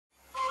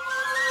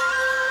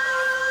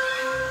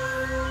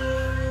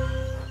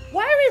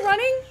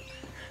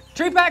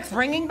TREPAC's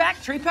bringing back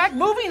TREPAC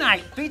Movie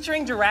Night,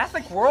 featuring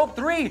Jurassic World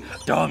 3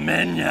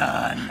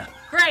 Dominion.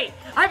 Great.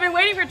 I've been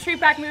waiting for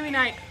TREPAC Movie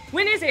Night.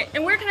 When is it,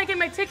 and where can I get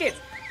my tickets?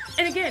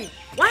 And again,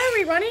 why are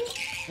we running?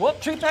 Well,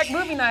 TREPAC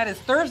Movie Night is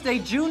Thursday,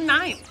 June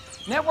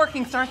 9th.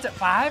 Networking starts at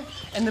 5,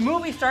 and the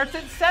movie starts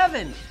at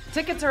 7.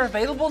 Tickets are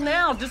available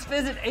now. Just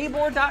visit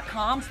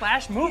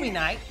abor.com/movie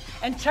night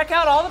and check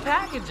out all the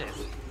packages.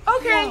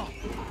 Okay,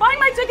 buying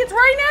my tickets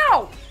right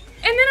now.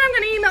 And then I'm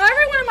going to email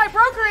everyone in my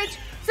brokerage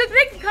so that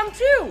they can come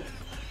too.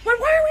 But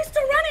why are we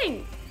still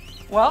running?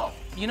 Well,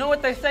 you know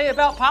what they say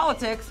about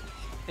politics.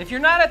 If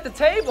you're not at the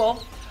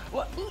table,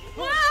 well,